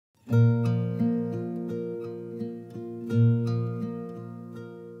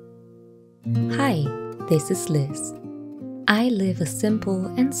this is Liz. I live a simple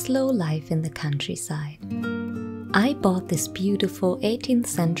and slow life in the countryside. I bought this beautiful 18th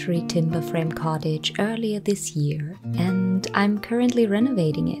century timber frame cottage earlier this year, and I'm currently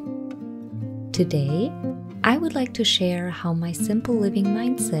renovating it. Today, I would like to share how my simple living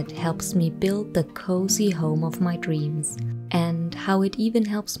mindset helps me build the cozy home of my dreams, and how it even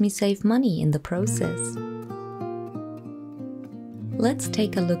helps me save money in the process. Let's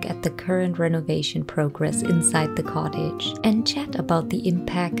take a look at the current renovation progress inside the cottage and chat about the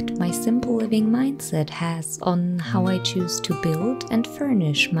impact my simple living mindset has on how I choose to build and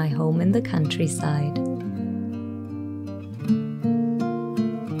furnish my home in the countryside.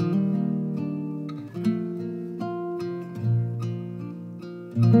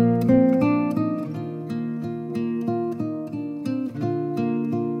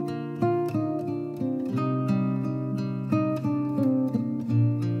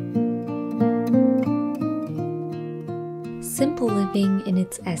 Simple living in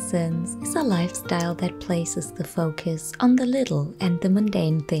its essence is a lifestyle that places the focus on the little and the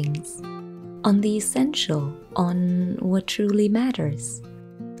mundane things, on the essential, on what truly matters,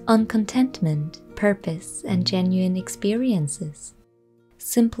 on contentment, purpose, and genuine experiences.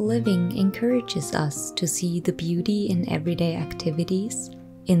 Simple living encourages us to see the beauty in everyday activities,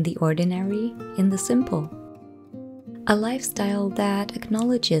 in the ordinary, in the simple. A lifestyle that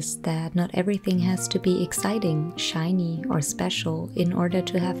acknowledges that not everything has to be exciting, shiny, or special in order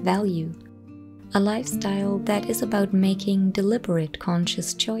to have value. A lifestyle that is about making deliberate,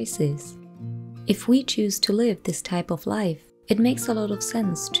 conscious choices. If we choose to live this type of life, it makes a lot of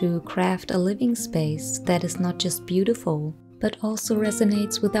sense to craft a living space that is not just beautiful, but also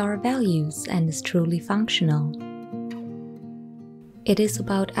resonates with our values and is truly functional. It is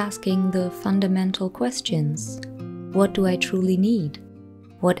about asking the fundamental questions. What do I truly need?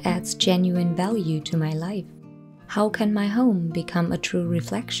 What adds genuine value to my life? How can my home become a true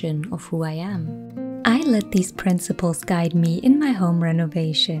reflection of who I am? I let these principles guide me in my home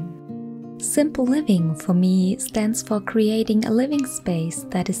renovation. Simple living for me stands for creating a living space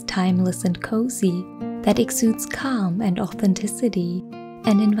that is timeless and cozy, that exudes calm and authenticity,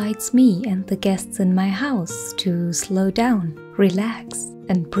 and invites me and the guests in my house to slow down, relax,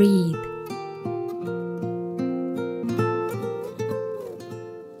 and breathe.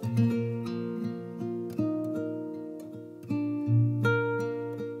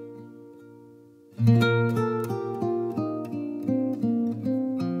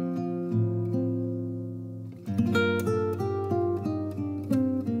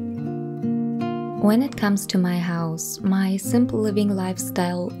 When it comes to my house, my simple living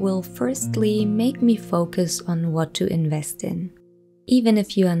lifestyle will firstly make me focus on what to invest in. Even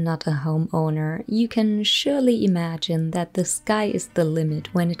if you are not a homeowner, you can surely imagine that the sky is the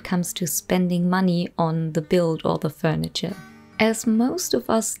limit when it comes to spending money on the build or the furniture. As most of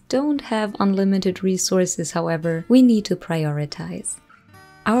us don't have unlimited resources, however, we need to prioritize.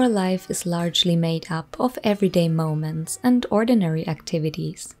 Our life is largely made up of everyday moments and ordinary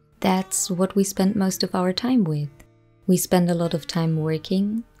activities. That's what we spend most of our time with. We spend a lot of time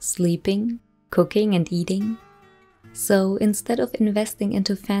working, sleeping, cooking and eating. So instead of investing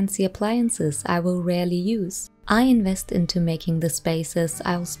into fancy appliances I will rarely use, I invest into making the spaces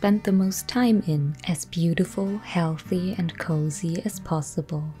I'll spend the most time in as beautiful, healthy and cozy as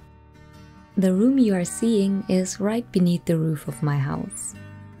possible. The room you are seeing is right beneath the roof of my house.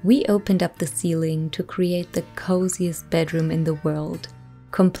 We opened up the ceiling to create the coziest bedroom in the world,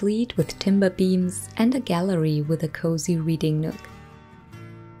 complete with timber beams and a gallery with a cozy reading nook.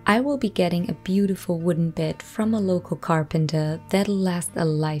 I will be getting a beautiful wooden bed from a local carpenter that'll last a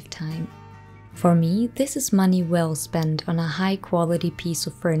lifetime. For me, this is money well spent on a high-quality piece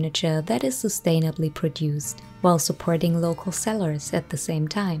of furniture that is sustainably produced, while supporting local sellers at the same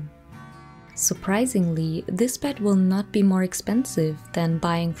time. Surprisingly, this bed will not be more expensive than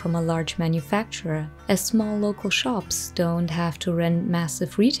buying from a large manufacturer, as small local shops don't have to rent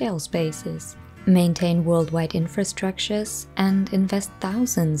massive retail spaces, maintain worldwide infrastructures, and invest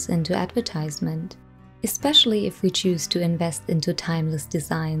thousands into advertisement. Especially if we choose to invest into timeless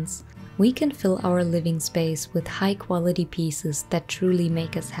designs, we can fill our living space with high-quality pieces that truly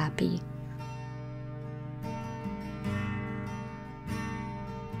make us happy.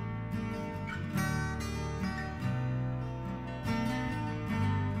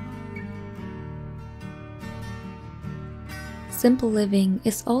 Simple living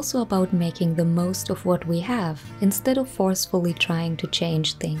is also about making the most of what we have instead of forcefully trying to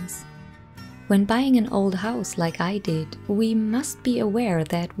change things. When buying an old house like I did, we must be aware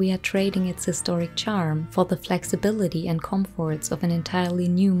that we are trading its historic charm for the flexibility and comforts of an entirely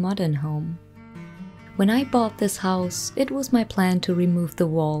new modern home. When I bought this house, it was my plan to remove the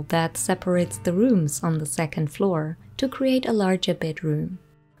wall that separates the rooms on the second floor to create a larger bedroom.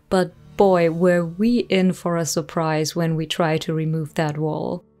 But boy, were we in for a surprise when we tried to remove that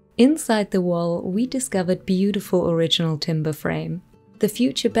wall. Inside the wall, we discovered beautiful original timber frame. The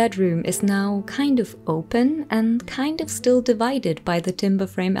future bedroom is now kind of open and kind of still divided by the timber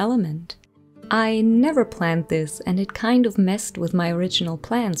frame element. I never planned this and it kind of messed with my original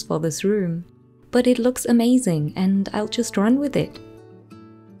plans for this room. But it looks amazing and I'll just run with it.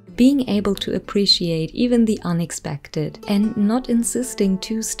 Being able to appreciate even the unexpected and not insisting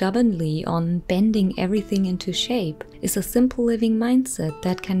too stubbornly on bending everything into shape is a simple living mindset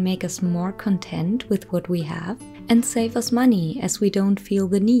that can make us more content with what we have and save us money, as we don't feel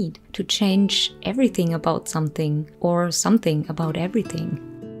the need to change everything about something or something about everything.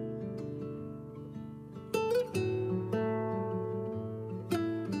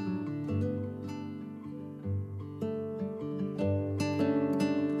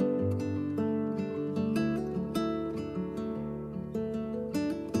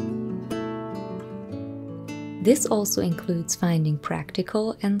 This also includes finding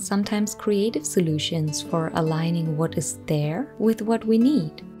practical and sometimes creative solutions for aligning what is there with what we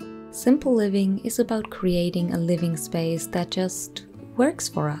need. Simple living is about creating a living space that just works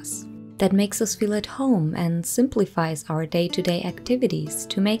for us, that makes us feel at home and simplifies our day-to-day activities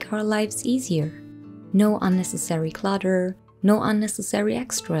to make our lives easier. No unnecessary clutter, no unnecessary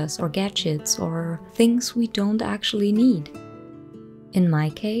extras or gadgets or things we don't actually need. In my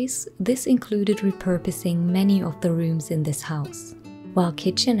case, this included repurposing many of the rooms in this house. While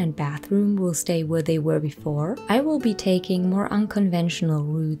kitchen and bathroom will stay where they were before, I will be taking more unconventional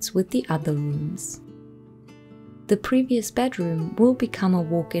routes with the other rooms. The previous bedroom will become a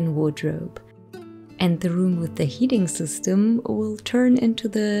walk-in wardrobe, and the room with the heating system will turn into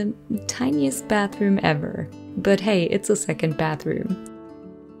the tiniest bathroom ever. But hey, it's a second bathroom.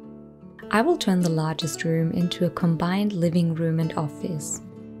 I will turn the largest room into a combined living room and office.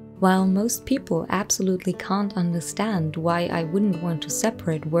 While most people absolutely can't understand why I wouldn't want to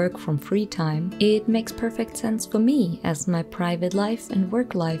separate work from free time, it makes perfect sense for me, as my private life and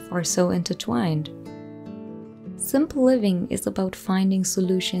work life are so intertwined. Simple living is about finding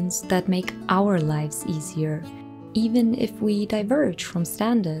solutions that make our lives easier, even if we diverge from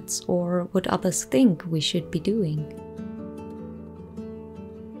standards or what others think we should be doing.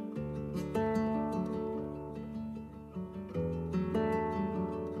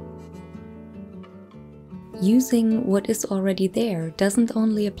 Using what is already there doesn't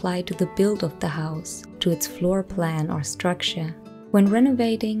only apply to the build of the house, to its floor plan or structure. When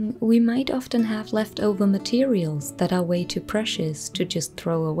renovating, we might often have leftover materials that are way too precious to just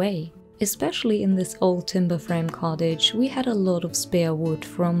throw away. Especially in this old timber frame cottage, we had a lot of spare wood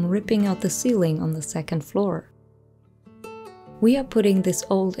from ripping out the ceiling on the second floor. We are putting this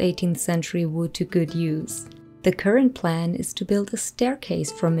old 18th century wood to good use. The current plan is to build a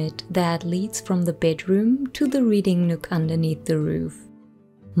staircase from it that leads from the bedroom to the reading nook underneath the roof.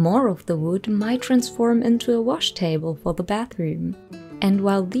 More of the wood might transform into a wash table for the bathroom. And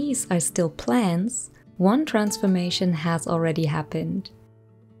while these are still plans, one transformation has already happened.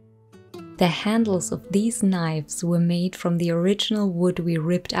 The handles of these knives were made from the original wood we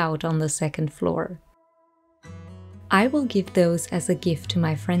ripped out on the second floor. I will give those as a gift to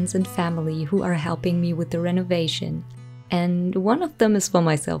my friends and family who are helping me with the renovation, and one of them is for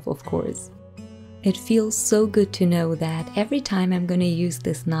myself, of course. It feels so good to know that every time I'm gonna use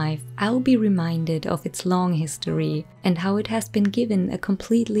this knife, I'll be reminded of its long history and how it has been given a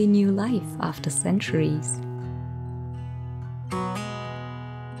completely new life after centuries.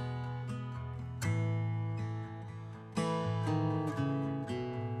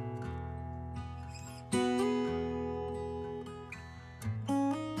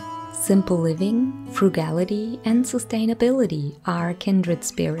 Simple living, frugality, and sustainability are kindred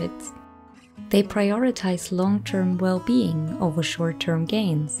spirits. They prioritize long-term well-being over short-term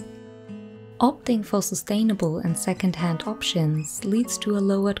gains. Opting for sustainable and second-hand options leads to a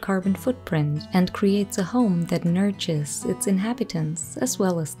lowered carbon footprint and creates a home that nurtures its inhabitants as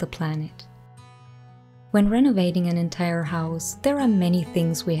well as the planet. When renovating an entire house, there are many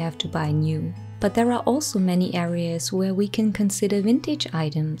things we have to buy new. But there are also many areas where we can consider vintage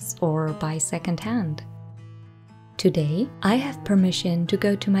items or buy second-hand. Today, I have permission to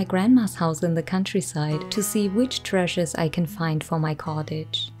go to my grandma's house in the countryside to see which treasures I can find for my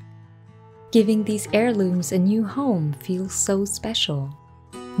cottage. Giving these heirlooms a new home feels so special.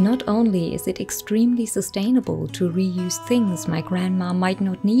 Not only is it extremely sustainable to reuse things my grandma might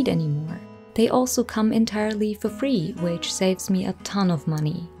not need anymore, they also come entirely for free, which saves me a ton of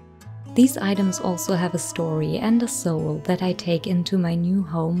money. These items also have a story and a soul that I take into my new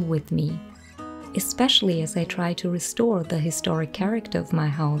home with me. Especially as I try to restore the historic character of my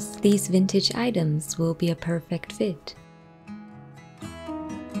house, these vintage items will be a perfect fit.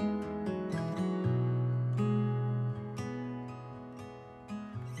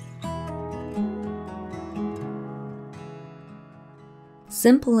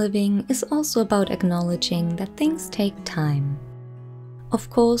 Simple living is also about acknowledging that things take time. Of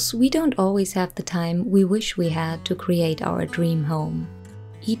course, we don't always have the time we wish we had to create our dream home.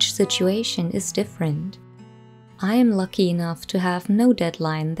 Each situation is different. I am lucky enough to have no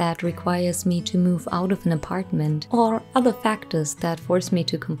deadline that requires me to move out of an apartment or other factors that force me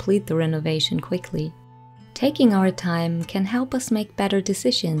to complete the renovation quickly. Taking our time can help us make better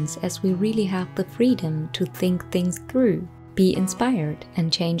decisions as we really have the freedom to think things through, be inspired,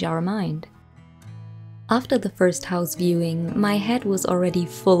 and change our mind. After the first house viewing, my head was already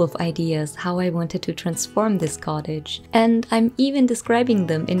full of ideas how I wanted to transform this cottage, and I'm even describing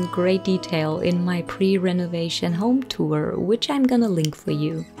them in great detail in my pre-renovation home tour, which I'm gonna link for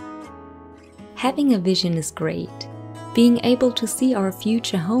you. Having a vision is great. Being able to see our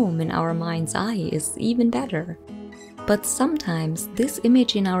future home in our mind's eye is even better. But sometimes this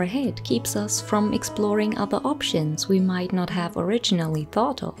image in our head keeps us from exploring other options we might not have originally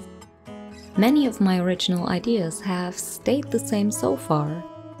thought of. Many of my original ideas have stayed the same so far.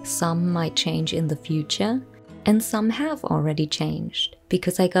 Some might change in the future, and some have already changed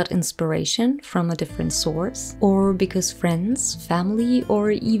because I got inspiration from a different source, or because friends, family,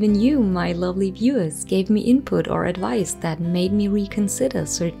 or even you, my lovely viewers, gave me input or advice that made me reconsider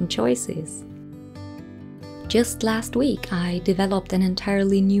certain choices. Just last week, I developed an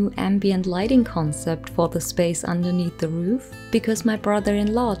entirely new ambient lighting concept for the space underneath the roof because my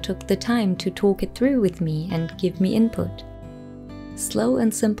brother-in-law took the time to talk it through with me and give me input. Slow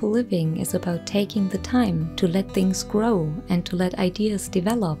and simple living is about taking the time to let things grow and to let ideas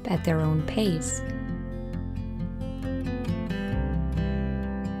develop at their own pace.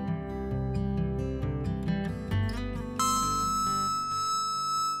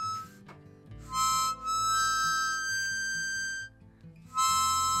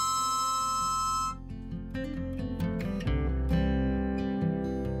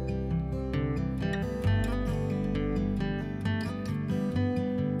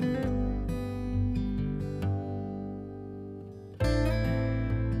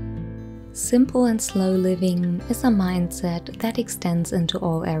 Simple and slow living is a mindset that extends into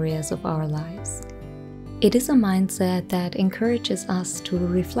all areas of our lives. It is a mindset that encourages us to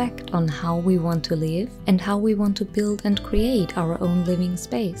reflect on how we want to live and how we want to build and create our own living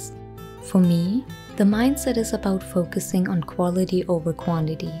space. For me, the mindset is about focusing on quality over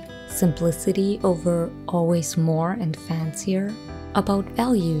quantity, simplicity over always more and fancier, about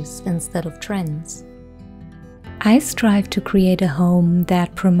values instead of trends. I strive to create a home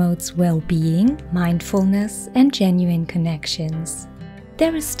that promotes well-being, mindfulness, and genuine connections.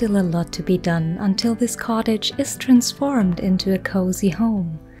 There is still a lot to be done until this cottage is transformed into a cozy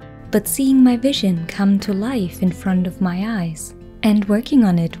home, but seeing my vision come to life in front of my eyes and working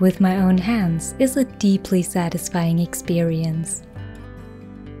on it with my own hands is a deeply satisfying experience.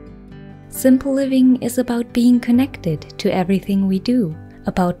 Simple living is about being connected to everything we do,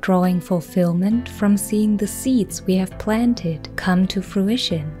 about drawing fulfillment from seeing the seeds we have planted come to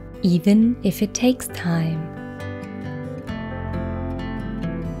fruition, even if it takes time.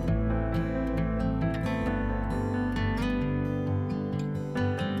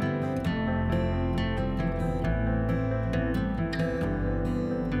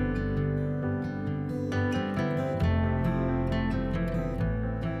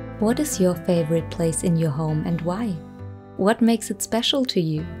 What is your favorite place in your home and why? What makes it special to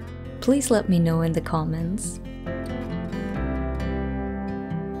you? Please let me know in the comments.